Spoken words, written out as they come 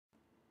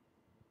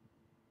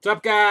What's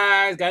up,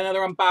 guys? Got another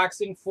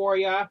unboxing for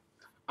you.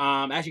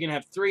 Actually gonna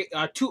have two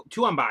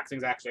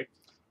unboxings actually.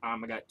 I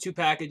got two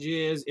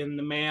packages in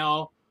the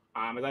mail.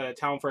 I was out of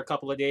town for a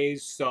couple of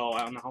days, so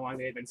I don't know how long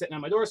they've been sitting on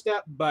my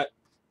doorstep, but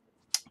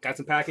got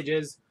some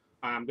packages.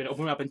 I'm gonna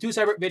open them up in two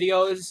separate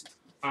videos.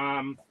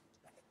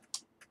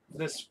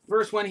 This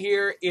first one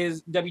here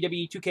is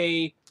WWE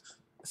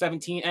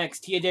 2K17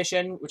 NXT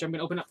Edition, which I'm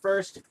gonna open up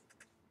first,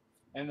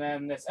 and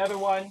then this other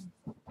one,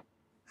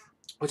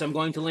 which I'm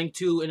going to link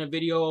to in a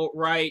video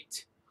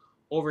right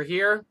over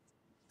here.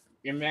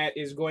 And that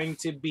is going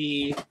to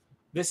be,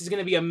 this is going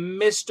to be a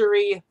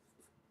mystery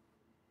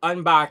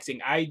unboxing.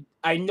 I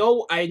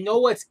know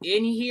what's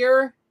in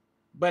here,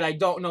 but I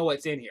don't know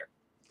what's in here.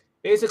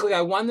 Basically,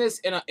 I won this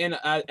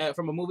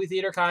from a movie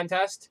theater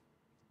contest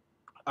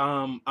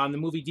on the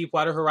movie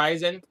Deepwater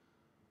Horizon.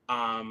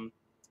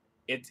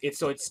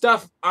 It's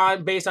stuff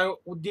based on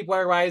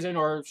Deepwater Horizon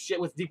or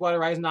shit with Deepwater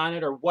Horizon on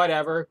it or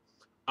whatever.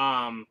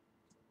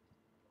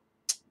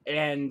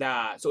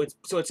 So it's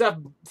stuff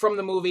from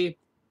the movie,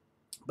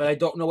 but I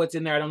don't know what's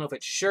in there. I don't know if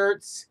it's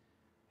shirts,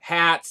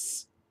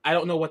 hats. I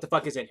don't know what the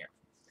fuck is in here.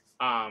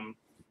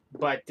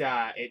 But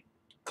it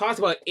costs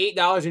about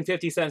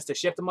 $8.50 to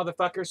ship the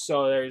motherfuckers,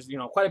 so there's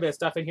quite a bit of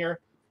stuff in here.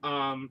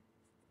 And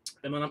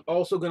then I'm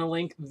also gonna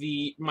link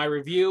my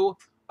review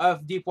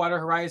of Deepwater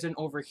Horizon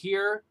over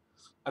here.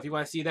 If you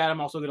want to see that,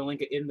 I'm also gonna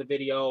link it in the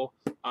video.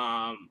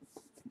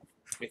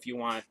 If you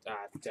want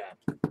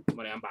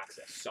when I unbox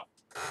this. So.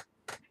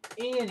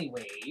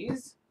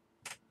 Anyways,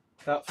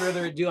 without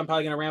further ado, I'm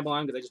probably going to ramble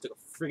on because I just took a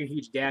freaking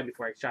huge dab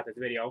before I shot this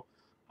video.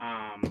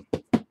 Already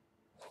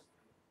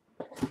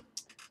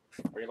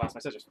lost my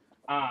scissors.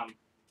 Yeah,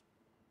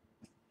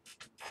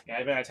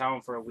 I've been out of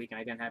town for a week and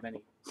I didn't have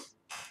any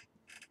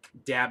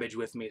dabbage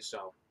with me,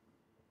 so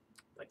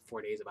like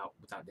 4 days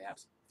without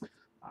dabs.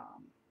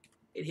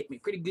 It hit me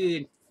pretty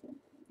good.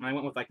 And I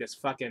went with like this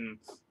fucking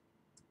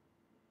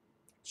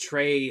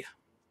Trey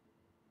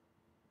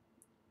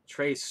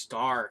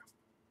Star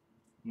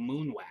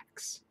Moon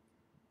Wax,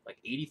 like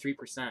 83%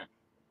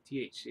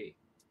 THC.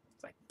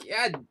 It's like,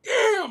 god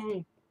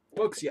damn,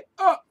 hooks you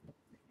up.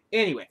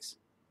 Anyways,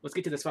 let's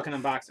get to this fucking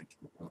unboxing.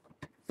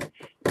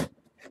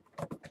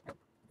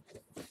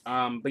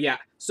 But yeah,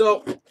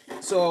 so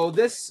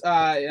this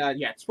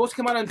yeah, it's supposed to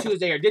come out on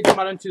Tuesday, or did come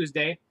out on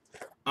Tuesday.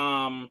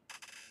 For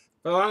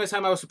the longest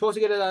time I was supposed to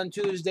get it on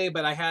Tuesday,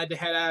 but I had to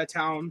head out of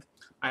town.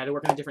 I had to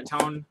work in a different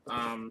town.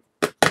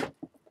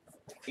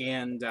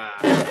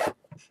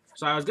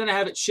 So I was gonna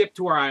have it shipped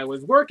to where I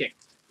was working,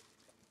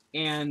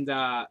 and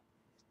then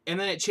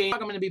it changed.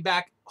 I'm gonna be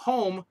back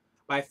home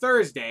by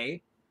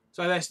Thursday,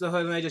 so I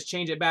just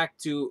changed it back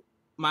to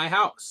my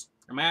house,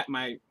 or my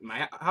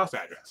house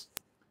address.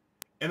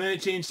 And then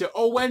it changed to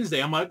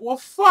Wednesday. I'm like, well,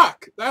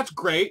 fuck, that's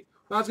great.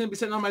 Now it's gonna be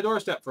sitting on my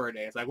doorstep for a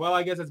day. It's like, well,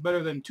 I guess it's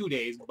better than 2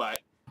 days, but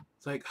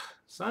it's like,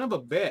 son of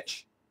a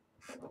bitch.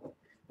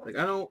 Like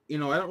I don't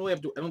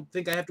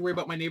think I have to worry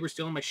about my neighbors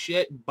stealing my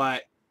shit,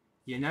 but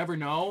you never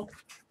know.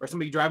 Or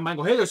somebody driving by and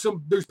go, hey, there's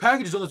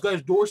packages on this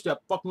guy's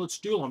doorstep. Fucking let's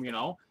steal them,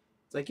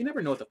 It's like, you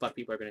never know what the fuck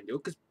people are going to do.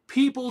 Because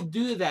people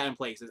do that in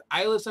places.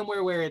 I live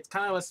somewhere where it's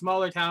kind of a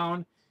smaller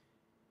town.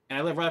 And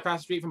I live right across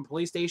the street from a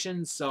police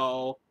station.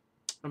 So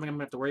I don't think I'm going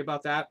to have to worry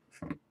about that.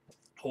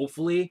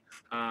 Hopefully.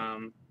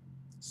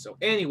 So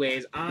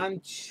anyways,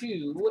 on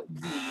to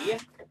the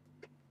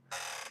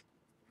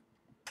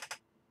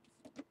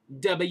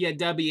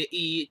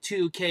WWE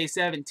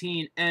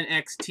 2K17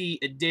 NXT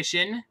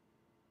Edition.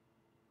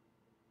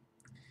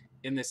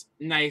 In this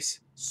nice,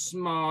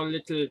 small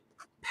little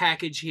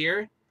package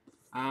here.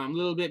 A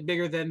little bit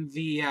bigger than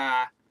the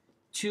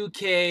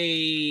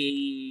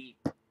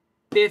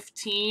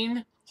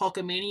 2K15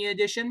 Hulkamania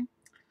Edition.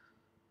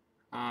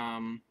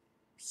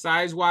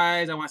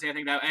 Size-wise, I want to say, I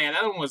think that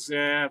one was,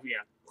 yeah,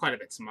 quite a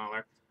bit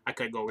smaller. I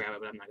could go grab it,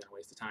 but I'm not going to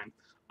waste the time.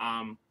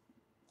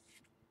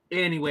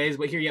 Anyways,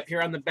 but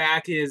here on the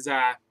back is,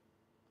 get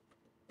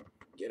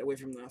away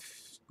from the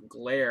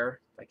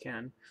glare, if I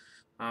can.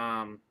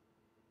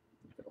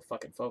 It'll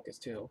fucking focus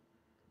too.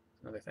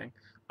 Another thing.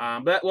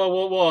 But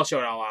we'll show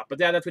it all off. But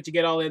that's what you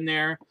get all in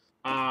there.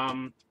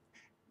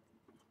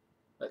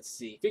 Let's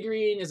see.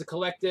 Figurine is a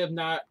collectible,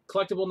 not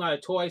a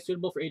toy,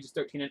 suitable for ages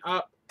 13 and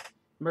up.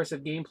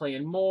 Immersive gameplay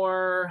and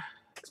more.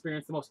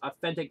 Experience the most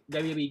authentic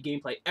WWE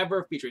gameplay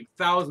ever, featuring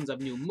thousands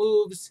of new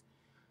moves,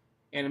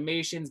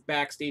 animations,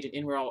 backstage, and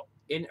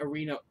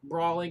in-arena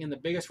brawling, and the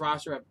biggest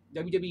roster of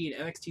WWE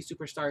and NXT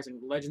superstars and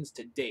legends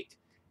to date.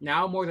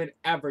 Now more than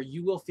ever,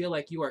 you will feel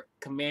like you are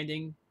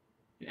commanding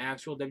an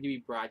actual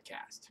WWE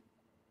broadcast.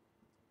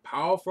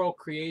 Powerful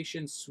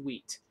creation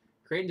suite.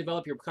 Create and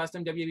develop your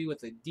custom WWE with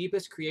the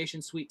deepest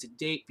creation suite to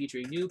date,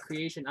 featuring new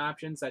creation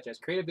options such as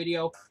Create a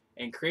Video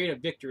and Create a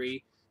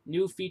Victory.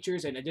 New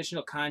features and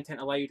additional content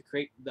allow you to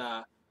create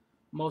the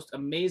most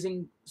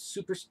amazing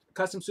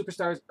custom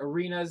superstars,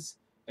 arenas,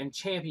 and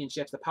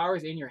championships. The power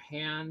is in your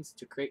hands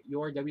to create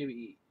your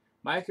WWE.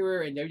 My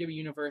career in WWE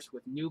Universe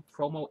with new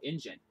promo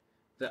engine.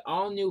 The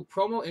all-new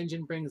promo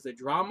engine brings the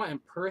drama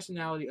and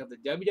personality of the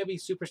WWE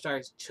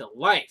superstars to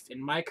life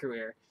in my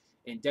career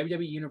in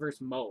WWE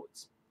Universe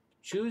modes.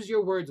 Choose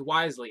your words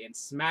wisely and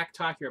smack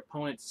talk your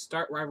opponents,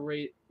 start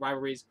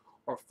rivalries,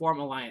 or form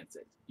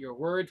alliances. Your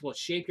words will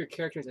shape your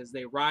characters as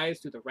they rise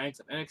through the ranks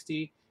of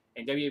NXT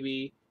and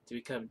WWE to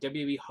become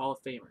WWE Hall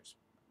of Famers.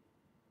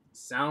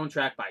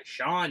 Soundtrack by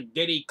Sean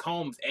Diddy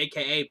Combs,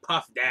 aka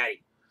Puff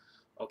Daddy.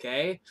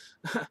 Okay?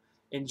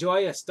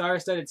 Enjoy a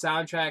star-studded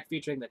soundtrack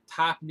featuring the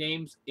top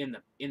names in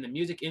the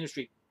music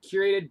industry,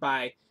 curated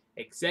by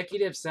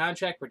executive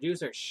soundtrack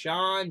producer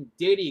Sean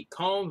Diddy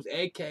Combs,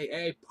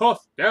 aka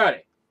Puff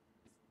Daddy.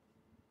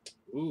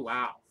 Ooh,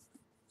 wow.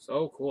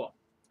 So cool.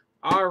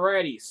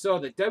 Alrighty, so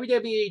the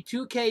WWE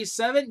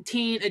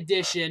 2K17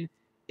 edition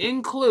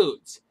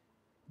includes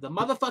the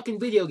motherfucking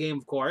video game,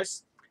 of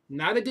course,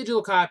 not a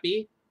digital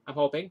copy, I'm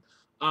hoping,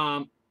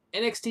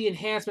 NXT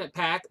Enhancement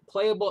Pack,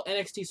 playable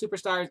NXT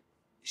Superstars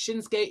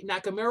Shinsuke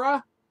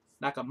Nakamura,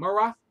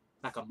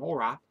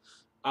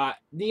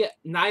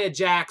 Nia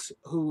Jax,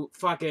 who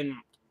fucking,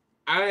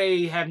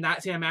 I have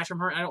not seen a match from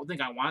her. I don't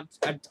think I want.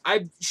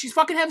 She's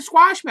fucking having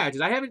squash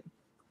matches. I don't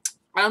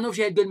know if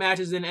she had good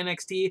matches in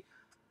NXT.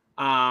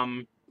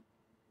 I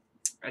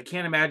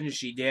can't imagine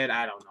she did.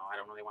 I don't know. I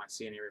don't really want to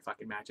see any of her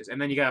fucking matches.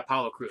 And then you got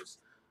Apollo Crews.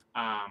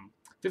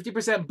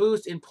 50%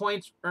 boost in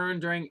points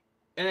earned during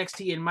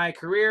NXT in My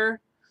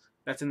Career.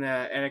 That's in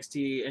the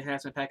NXT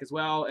Enhancement Pack as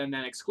well. And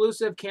then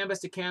exclusive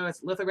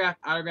canvas-to-canvas lithograph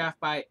autograph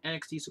by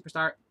NXT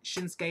superstar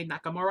Shinsuke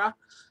Nakamura.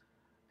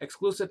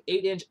 Exclusive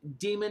 8-inch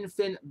Demon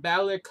Finn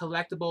Balor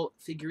collectible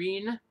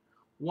figurine.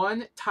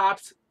 One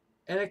Topps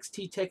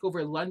NXT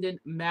TakeOver London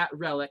matte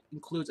relic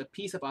includes a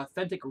piece of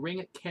authentic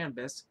ring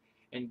canvas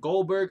and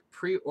Goldberg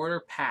pre-order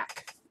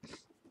pack.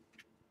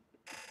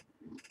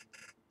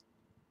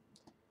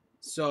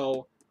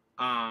 So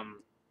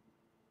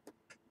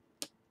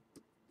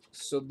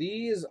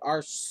these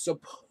are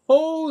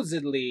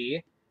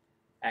supposedly,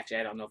 actually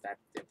I don't know if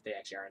they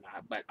actually are or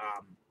not, but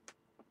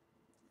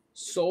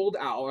sold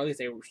out, or at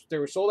least they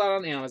were sold out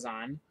on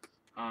Amazon.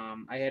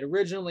 I had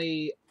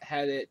originally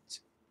had it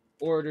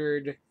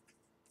ordered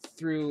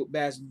through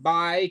Best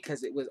Buy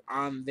because it was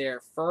on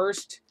there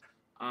first.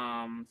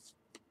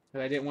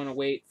 But I didn't want to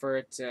wait for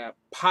it to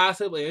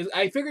possibly.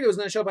 I figured it was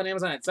going to show up on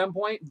Amazon at some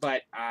point,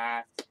 but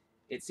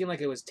it seemed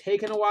like it was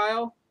taking a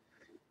while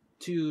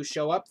to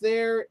show up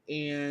there,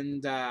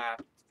 and I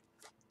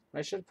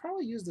should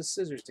probably use the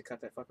scissors to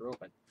cut that fucker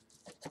open.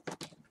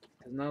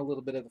 There's not a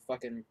little bit of the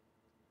fucking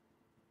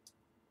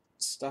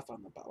stuff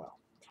on the bottom. Well,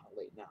 kind of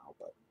late now,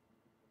 but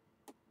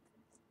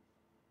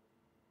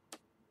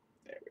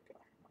there we go.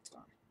 That's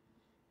gone.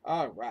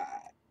 All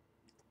right.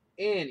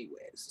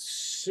 Anyways,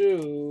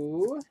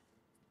 so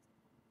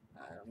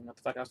I don't know what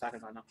the fuck I was talking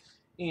about now.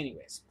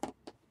 Anyways,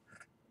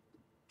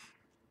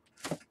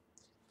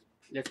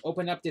 let's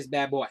open up this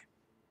bad boy.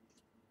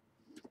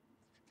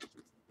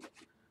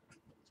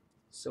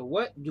 So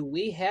what do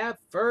we have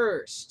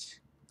first?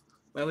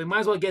 Well, we might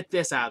as well get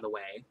this out of the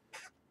way.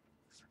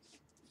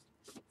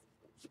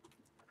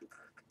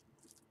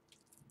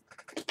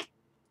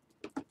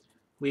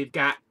 We've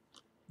got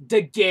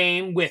the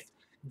game with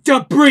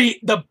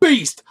the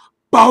Beast,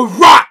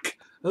 Brock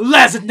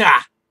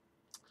Lesnar.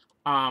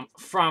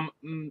 From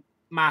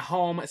my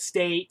home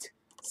state,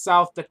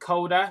 South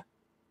Dakota.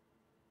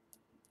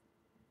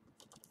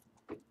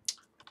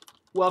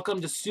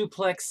 Welcome to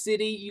Suplex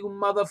City, you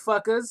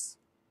motherfuckers.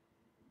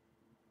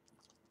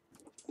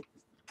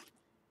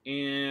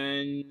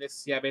 And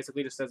this, yeah,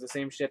 basically just says the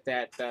same shit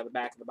that the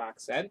back of the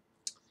box said.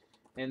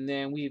 And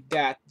then we've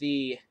got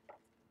the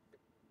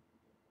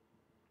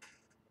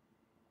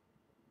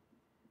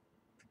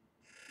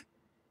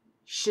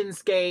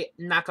Shinsuke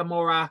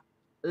Nakamura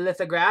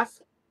lithograph.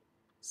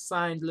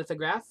 Signed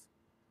lithograph.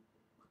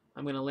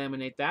 I'm going to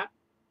laminate that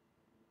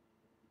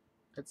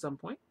at some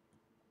point.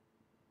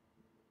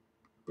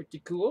 Pretty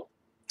cool.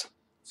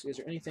 So is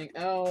there anything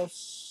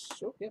else?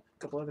 Oh, yeah, a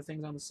couple other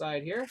things on the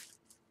side here.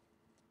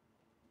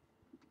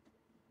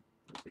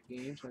 The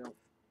game, so I don't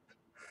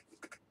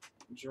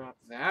drop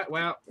that.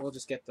 Well, we'll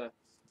just get the...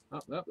 Oh,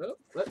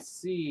 let's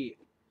see.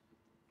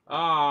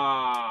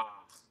 Darn.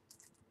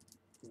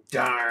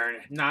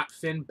 Not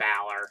Finn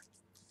Balor.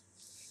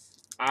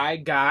 I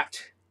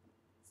got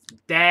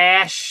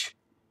Dash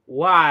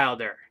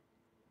Wilder.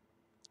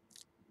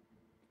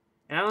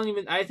 And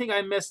I think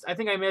I missed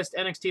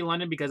NXT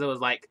London because it was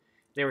like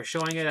they were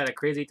showing it at a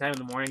crazy time in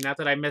the morning. Not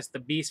that I missed the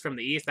Beast from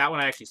the East. That one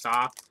I actually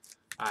saw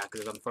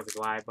because it was on the 4th of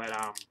July. But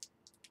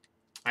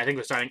I think it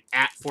was starting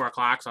at 4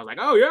 o'clock. So I was like,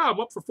 oh yeah, I'm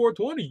up for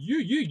 420.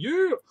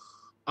 Yeah.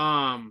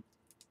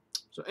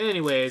 So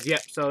anyways,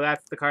 yep. So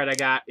that's the card I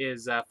got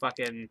is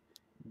fucking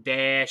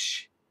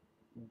Dash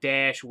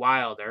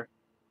Wilder.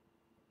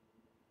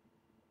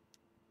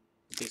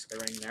 Piece of the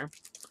ring there.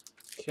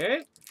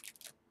 Okay.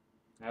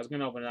 I was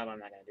going to open it up. I'm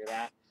not going to do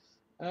that.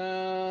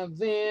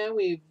 Then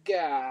we've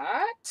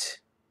got...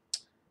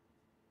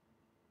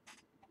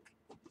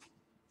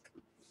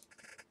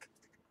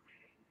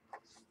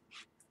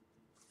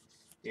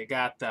 You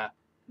got the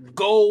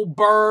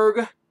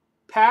Goldberg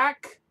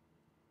pack.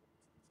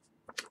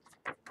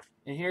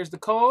 And here's the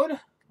code.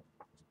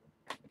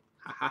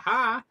 Ha ha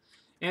ha.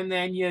 And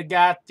then you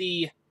got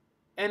the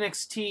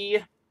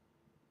NXT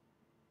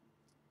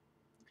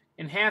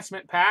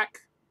Enhancement Pack.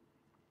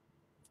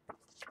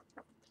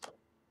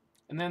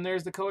 And then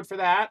there's the code for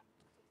that.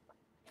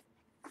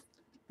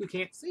 You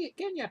can't see it,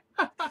 can you?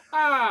 Ha ha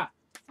ha!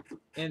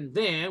 And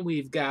then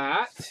we've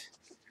got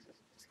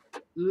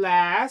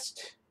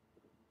last,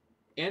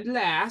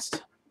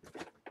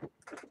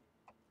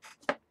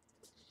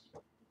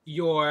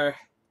 your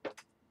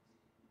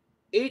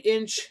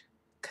 8-inch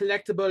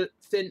collectible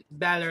Finn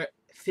Balor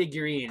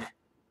figurine.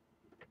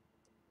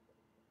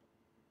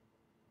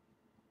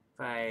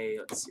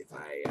 Let's see if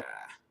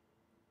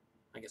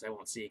I guess I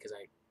won't see because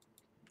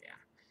yeah.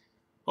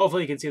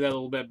 Hopefully you can see that a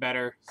little bit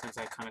better since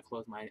I kind of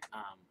closed my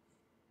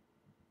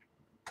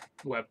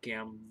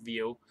webcam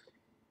view.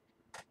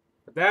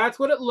 But that's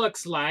what it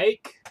looks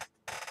like.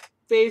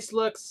 Face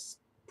looks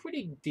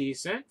pretty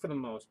decent for the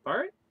most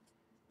part.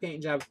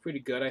 Paint job's pretty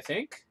good, I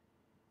think.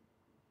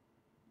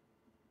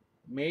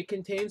 May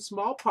contain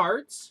small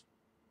parts.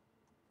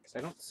 I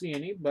don't see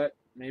any, but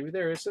maybe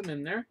there is some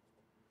in there.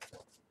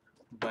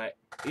 But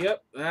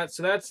yep, that's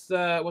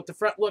what the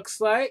front looks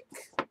like.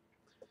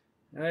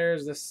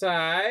 There's the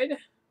side.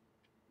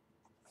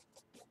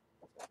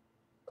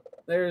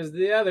 There's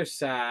the other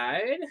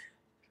side.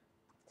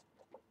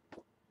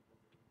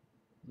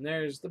 And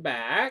there's the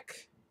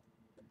back.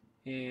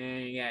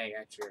 And yeah, you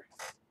got your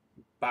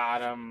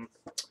bottom.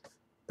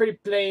 Pretty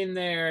plain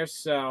there,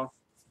 so.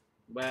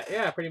 But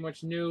yeah, pretty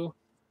much new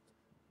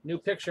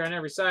picture on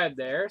every side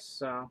there,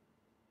 so.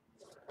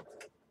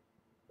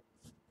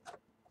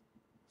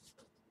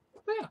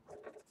 Yeah,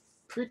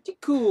 pretty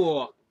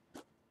cool.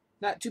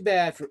 Not too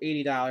bad for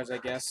 $80, I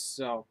guess,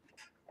 so.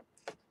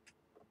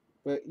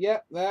 But yeah,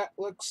 that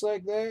looks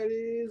like that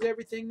is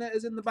everything that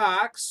is in the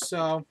box,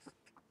 so.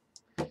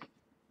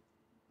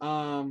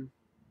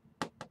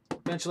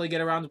 Eventually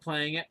get around to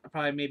playing it.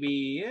 Probably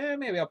maybe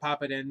I'll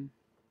pop it in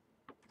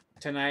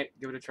tonight,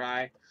 give it a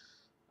try.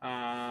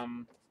 Now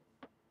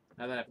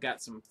that I've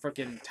got some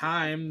freaking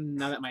time,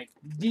 now that my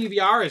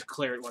DVR is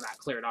cleared, well, not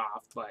cleared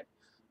off, but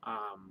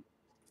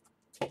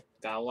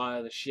got a lot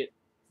of the shit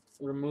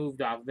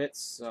removed off of it,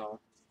 so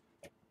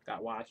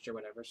got watched or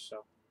whatever,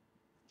 so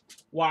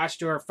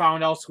watched or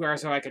found elsewhere,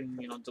 so I can,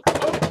 you know,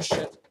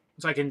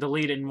 so I can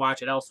delete it and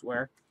watch it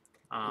elsewhere,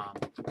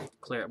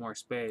 clear up more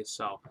space.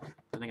 So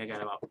I think I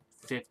got about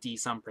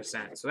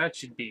 50-some%, so that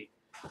should be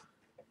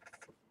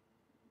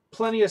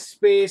plenty of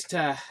space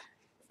to,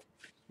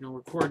 you know,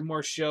 record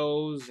more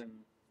shows and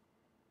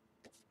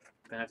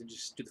then have to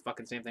just do the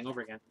fucking same thing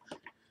over again.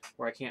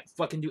 Or I can't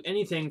fucking do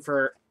anything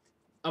for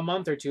a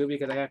month or two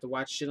because I have to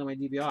watch shit on my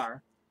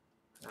DVR.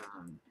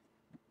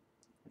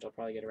 Which I'll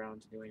probably get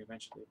around to doing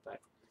eventually.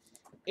 But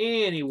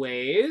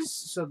anyways,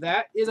 so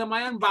that is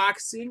my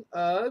unboxing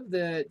of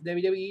the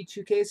WWE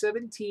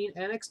 2K17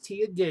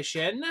 NXT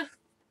Edition.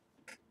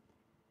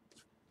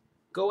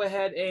 Go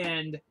ahead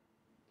and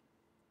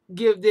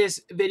give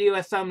this video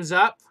a thumbs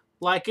up.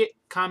 Like it,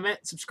 comment,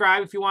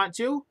 subscribe if you want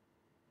to.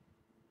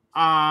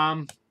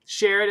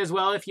 Share it as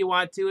well if you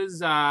want to,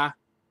 as I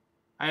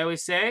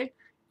always say.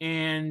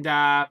 And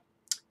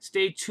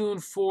stay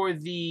tuned for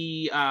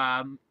the...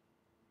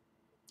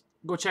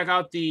 go check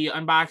out the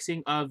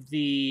unboxing of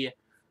the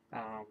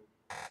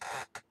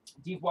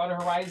Deepwater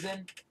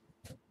Horizon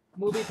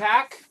movie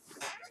pack,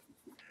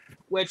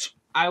 which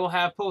I will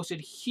have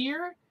posted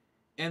here.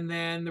 And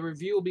then the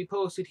review will be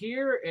posted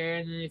here.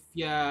 And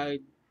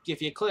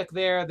if you click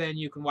there, then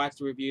you can watch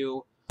the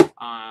review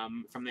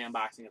from the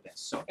unboxing of this.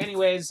 So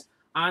anyways,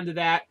 on to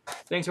that.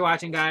 Thanks for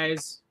watching,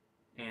 guys,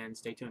 and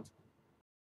stay tuned.